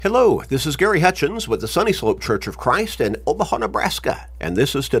Hello, this is Gary Hutchins with the Sunny Slope Church of Christ in Omaha, Nebraska, and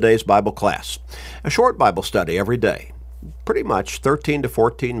this is today's Bible class. A short Bible study every day, pretty much 13 to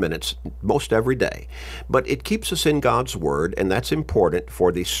 14 minutes most every day, but it keeps us in God's Word, and that's important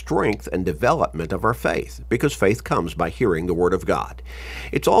for the strength and development of our faith, because faith comes by hearing the Word of God.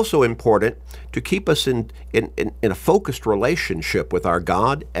 It's also important to keep us in a focused relationship with our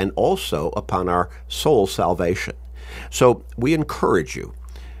God and also upon our soul salvation. So we encourage you,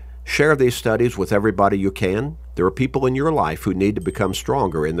 share these studies with everybody you can. There are people in your life who need to become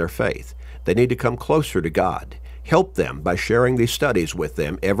stronger in their faith. They need to come closer to God. Help them by sharing these studies with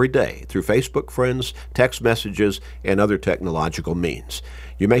them every day through Facebook friends, text messages, and other technological means.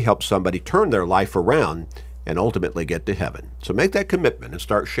 You may help somebody turn their life around and ultimately get to heaven. So make that commitment and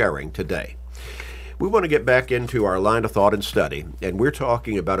start sharing today. We want to get back into our line of thought and study, and we're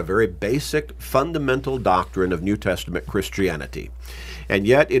talking about a very basic, fundamental doctrine of New Testament Christianity. And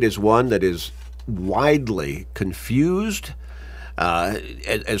yet it is one that is widely confused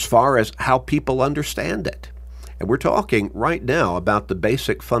as far as how people understand it. And we're talking right now about the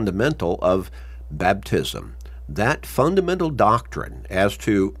basic fundamental of baptism, that fundamental doctrine as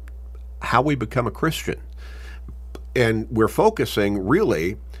to how we become a Christian. And we're focusing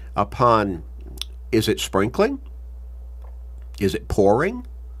really upon, is it sprinkling? Is it pouring?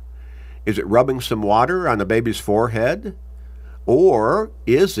 Is it rubbing some water on a baby's forehead? Or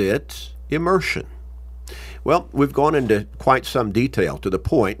is it immersion? Well, we've gone into quite some detail to the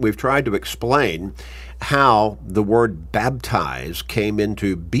point. We've tried to explain how the word baptize came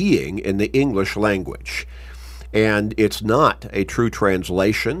into being in the English language. And it's not a true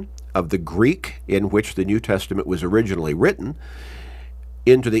translation of the Greek in which the New Testament was originally written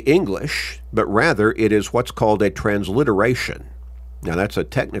into the English, but rather it is what's called a transliteration. Now that's a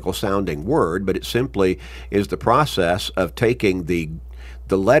technical sounding word, but it simply is the process of taking the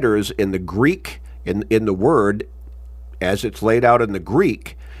letters in the Greek, in the word as it's laid out in the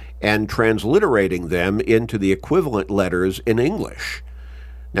Greek, and transliterating them into the equivalent letters in English.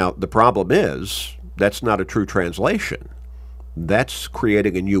 Now the problem is, that's not a true translation. That's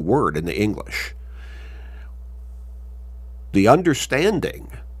creating a new word in the English. The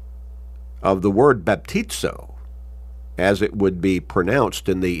understanding of the word baptizo, as it would be pronounced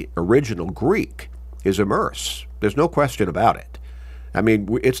in the original Greek, is immerse. There's no question about it. I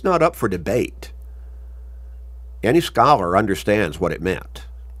mean, it's not up for debate. Any scholar understands what it meant,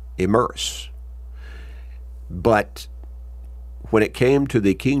 immerse. But when it came to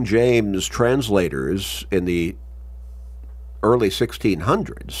the King James translators in the early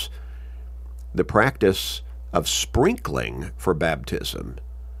 1600s, the practice of sprinkling for baptism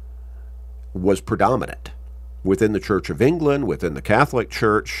was predominant within the Church of England, within the Catholic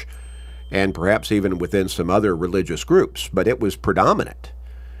Church, and perhaps even within some other religious groups, but it was predominant.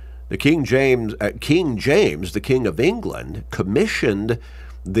 The King James, the King of England, commissioned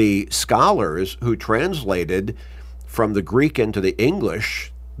the scholars who translated from the Greek into the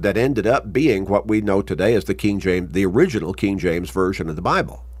English that ended up being what we know today as the original King James Version of the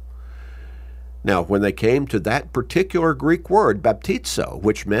Bible. Now, when they came to that particular Greek word, baptizo,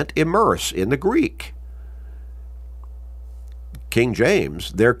 which meant immerse in the Greek, King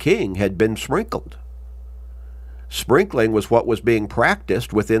James, their king, had been sprinkled. Sprinkling was what was being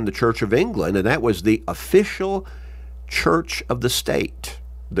practiced within the Church of England, and that was the official church of the state,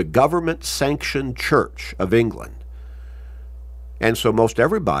 the government-sanctioned Church of England. And so most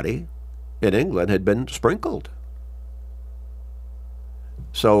everybody in England had been sprinkled.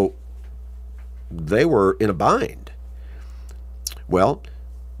 So they were in a bind. Well,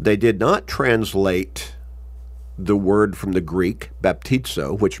 they did not translate the word from the Greek,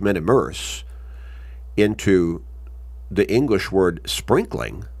 baptizo, which meant immerse, into the English word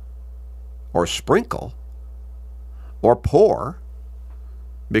sprinkling, or sprinkle, or pour,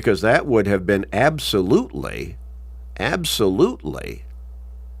 because that would have been absolutely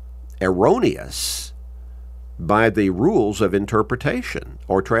erroneous by the rules of interpretation,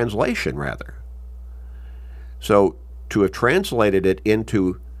 or translation, rather. So to have translated it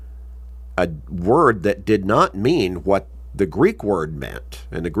into a word that did not mean what the Greek word meant,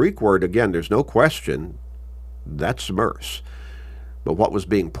 and the Greek word, again, there's no question, that's immerse. But what was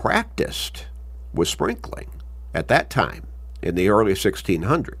being practiced was sprinkling at that time, in the early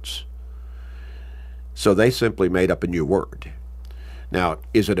 1600s. So they simply made up a new word. Now,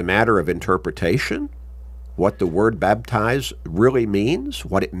 is it a matter of interpretation? What the word baptize really means?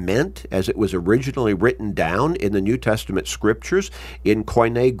 What it meant as it was originally written down in the New Testament scriptures in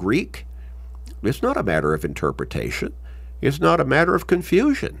Koine Greek? It's not a matter of interpretation. It's not a matter of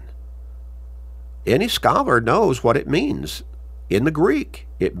confusion. Any scholar knows what it means In the Greek,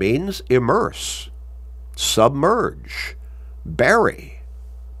 it means immerse, submerge, bury,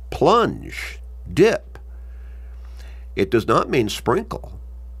 plunge, dip. It does not mean sprinkle.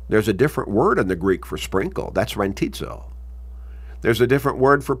 There's a different word in the Greek for sprinkle. That's rantizo. There's a different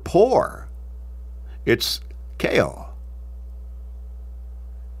word for pour. It's keo.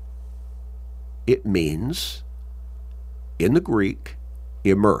 It means, in the Greek,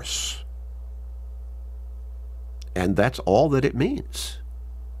 immerse. And that's all that it means.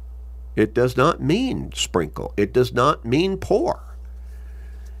 It does not mean sprinkle. It does not mean pour.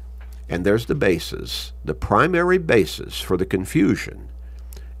 And there's the basis, the primary basis for the confusion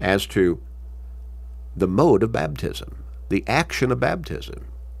as to the mode of baptism, the action of baptism.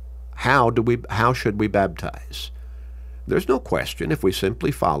 How should we baptize? There's no question, if we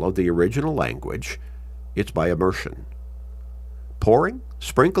simply follow the original language, it's by immersion. Pouring,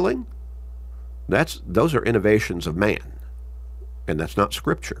 sprinkling, those are innovations of man. And that's not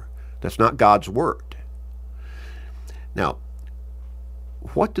Scripture. That's not God's Word. Now,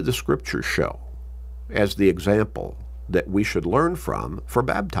 what do the Scriptures show as the example that we should learn from for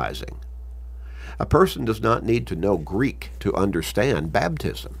baptizing? A person does not need to know Greek to understand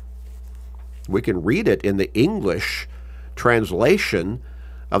baptism. We can read it in the English translation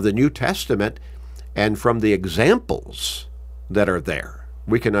of the New Testament, and from the examples that are there,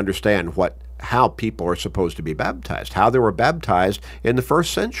 we can understand how people are supposed to be baptized, how they were baptized in the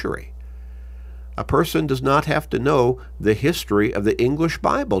first century. A person does not have to know the history of the English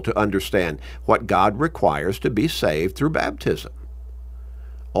Bible to understand what God requires to be saved through baptism.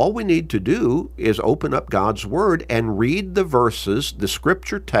 All we need to do is open up God's Word and read the verses, the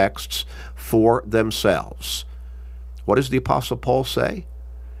Scripture texts, for themselves. What does the Apostle Paul say?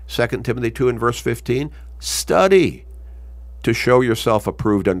 2 Timothy 2 and verse 15, study to show yourself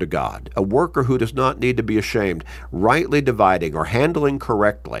approved unto God, a worker who does not need to be ashamed, rightly dividing or handling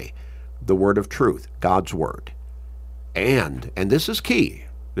correctly the word of truth, God's Word. And this is key,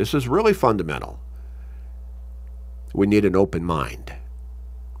 this is really fundamental, we need an open mind.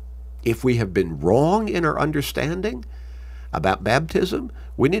 If we have been wrong in our understanding about baptism,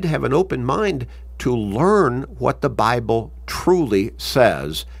 we need to have an open mind to learn what the Bible truly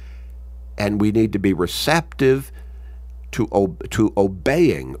says, and we need to be receptive to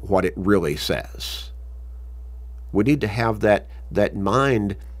obeying what it really says. We need to have that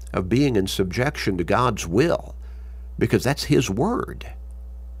mind of being in subjection to God's will, because that's His Word.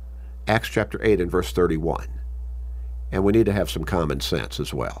 Acts chapter 8 and verse 31. And we need to have some common sense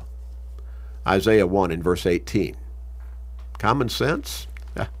as well. Isaiah 1 and verse 18. Common sense?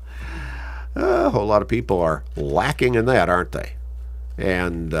 A whole lot of people are lacking in that, aren't they?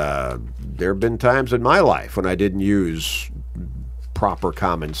 And there have been times in my life when I didn't use proper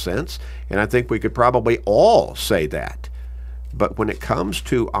common sense, and I think we could probably all say that. But when it comes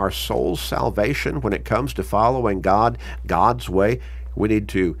to our soul's salvation, when it comes to following God, God's way, we need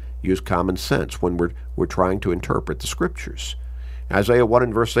to use common sense when we're trying to interpret the Scriptures. Isaiah 1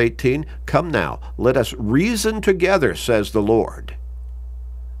 and verse 18, come now, let us reason together, says the Lord.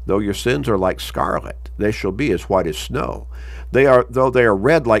 Though your sins are like scarlet, they shall be as white as snow. Though they are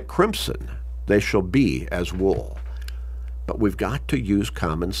red like crimson, they shall be as wool. But we've got to use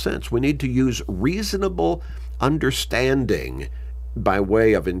common sense. We need to use reasonable understanding by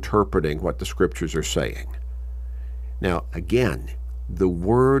way of interpreting what the Scriptures are saying. Now, again, the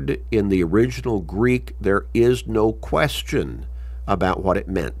word in the original Greek, there is no question about what it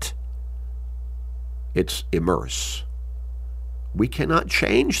meant. It's immerse. We cannot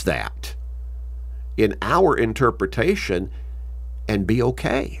change that in our interpretation and be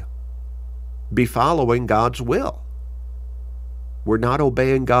okay, be following God's will. We're not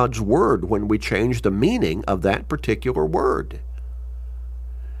obeying God's Word when we change the meaning of that particular word.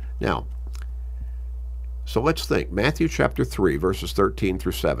 Now, so let's think. Matthew chapter 3, verses 13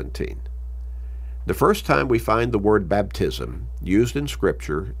 through 17. The first time we find the word baptism used in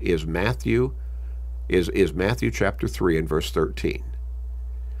Scripture is Matthew chapter 3 and verse 13.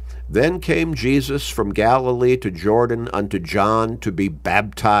 Then came Jesus from Galilee to Jordan unto John to be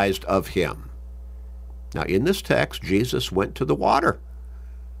baptized of him. Now in this text, Jesus went to the water.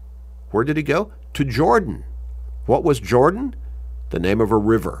 Where did he go? To Jordan. What was Jordan? The name of a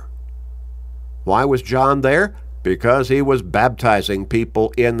river. Why was John there? Because he was baptizing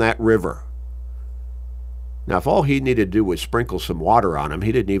people in that river. Now, if all he needed to do was sprinkle some water on him,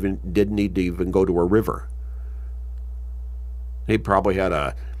 he didn't need to even go to a river. He probably had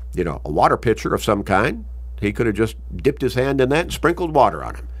a water pitcher of some kind. He could have just dipped his hand in that and sprinkled water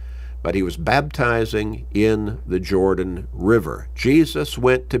on him. But he was baptizing in the Jordan River. Jesus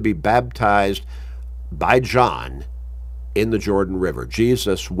went to be baptized by John in the Jordan River.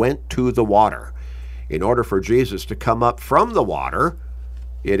 Jesus went to the water. In order for Jesus to come up from the water,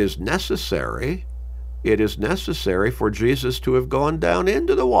 it is necessary for Jesus to have gone down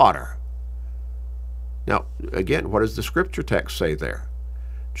into the water. Now, again, what does the scripture text say there?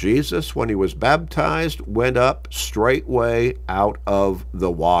 Jesus, when he was baptized, went up straightway out of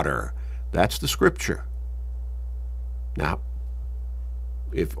the water. That's the scripture. Now,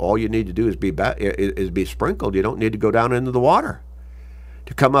 if all you need to do is be sprinkled, you don't need to go down into the water.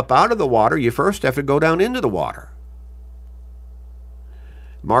 To come up out of the water, you first have to go down into the water.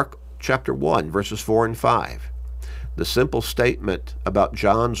 Mark chapter 1, verses 4 and 5. The simple statement about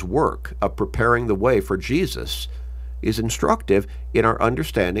John's work of preparing the way for Jesus is instructive in our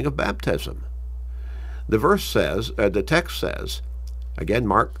understanding of baptism. The text says, again,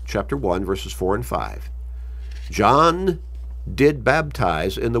 Mark chapter 1, verses 4 and 5, John did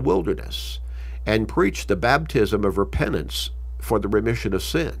baptize in the wilderness and preached the baptism of repentance for the remission of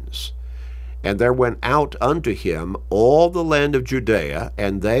sins. And there went out unto him all the land of Judea,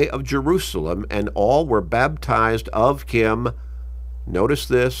 and they of Jerusalem, and all were baptized of him, notice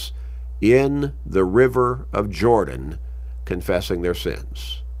this, in the river of Jordan, confessing their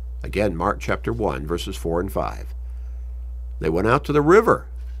sins. Again, Mark chapter 1, verses 4 and 5. They went out to the river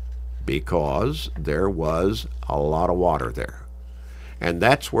because there was a lot of water there. And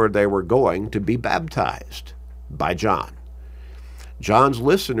that's where they were going to be baptized by John. John's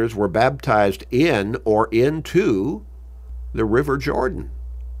listeners were baptized in or into the river Jordan.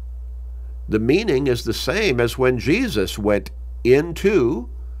 The meaning is the same as when Jesus went into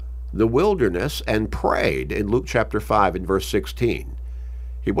the wilderness and prayed in Luke chapter 5 and verse 16.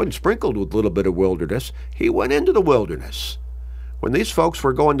 He wasn't sprinkled with a little bit of wilderness. He went into the wilderness. When these folks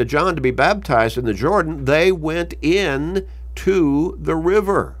were going to John to be baptized in the Jordan, they went in to the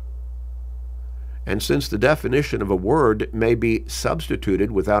river. And since the definition of a word may be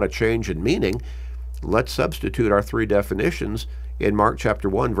substituted without a change in meaning, let's substitute our three definitions in Mark chapter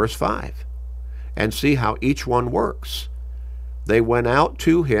 1, verse 5, and see how each one works. They went out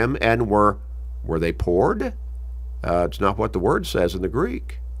to him and were they poured? It's not what the word says in the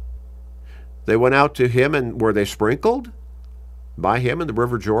Greek. They went out to him and were they sprinkled by him in the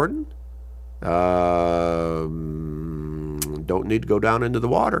river Jordan? Don't need to go down into the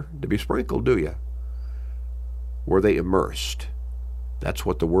water to be sprinkled, do you? Were they immersed? That's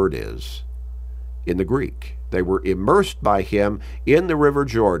what the word is in the Greek. They were immersed by him in the river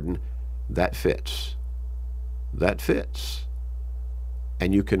Jordan. That fits. That fits.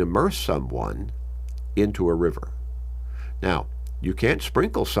 And you can immerse someone into a river. Now, you can't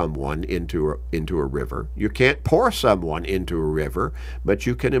sprinkle someone into a river. You can't pour someone into a river, but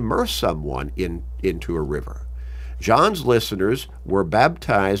you can immerse someone into a river. John's listeners were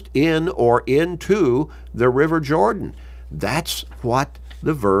baptized in or into the river Jordan. That's what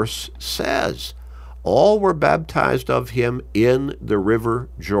the verse says. All were baptized of him in the river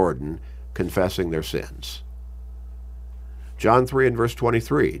Jordan, confessing their sins. John 3 and verse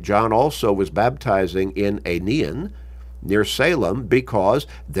 23, John also was baptizing in Aenon, near Salem, because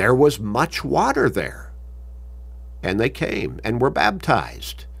there was much water there. And they came and were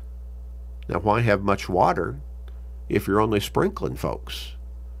baptized. Now, why have much water if you're only sprinkling folks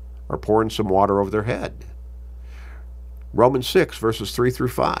or pouring some water over their head? Romans 6, verses 3 through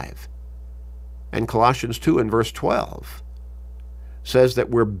 5, and Colossians 2 and verse 12 says that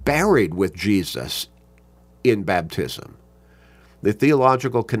we're buried with Jesus in baptism. The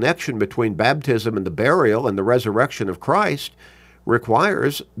theological connection between baptism and the burial and the resurrection of Christ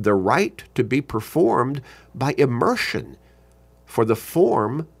requires the rite to be performed by immersion for the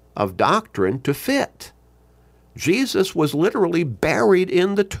form of doctrine to fit. Jesus was literally buried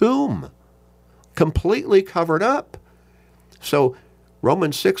in the tomb, completely covered up. So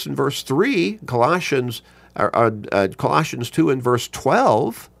Romans 6 and verse 3, Colossians 2 and verse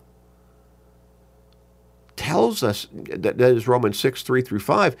 12 tells us, that is Romans 6, 3 through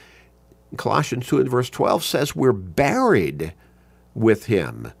 5, Colossians 2 and verse 12 says we're buried with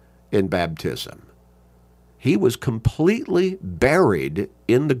him in baptism. He was completely buried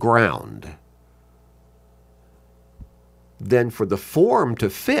in the ground. Then for the form to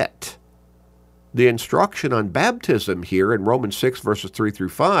fit, the instruction on baptism here in Romans 6 verses 3 through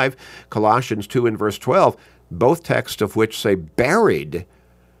 5, Colossians 2 and verse 12, both texts of which say buried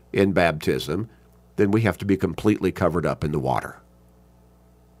in baptism, then we have to be completely covered up in the water.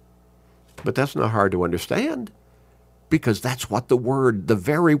 But that's not hard to understand, because that's what the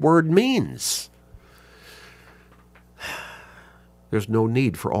very word means. There's no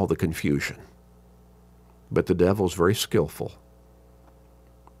need for all the confusion. But the devil's very skillful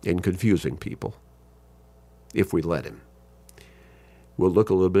in confusing people, if we let him. We'll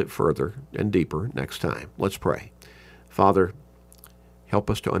look a little bit further and deeper next time. Let's pray. Father, help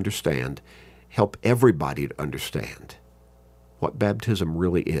us to understand. Help everybody to understand what baptism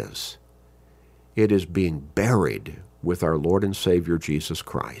really is. It is being buried with our Lord and Savior Jesus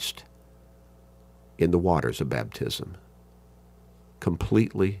Christ in the waters of baptism,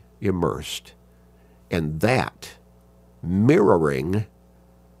 completely immersed, and that mirroring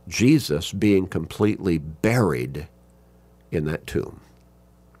Jesus being completely buried in that tomb.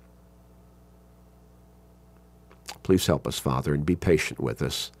 Please help us, Father, and be patient with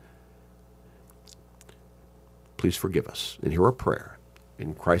us. Please forgive us and hear our prayer.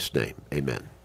 In Christ's name, amen.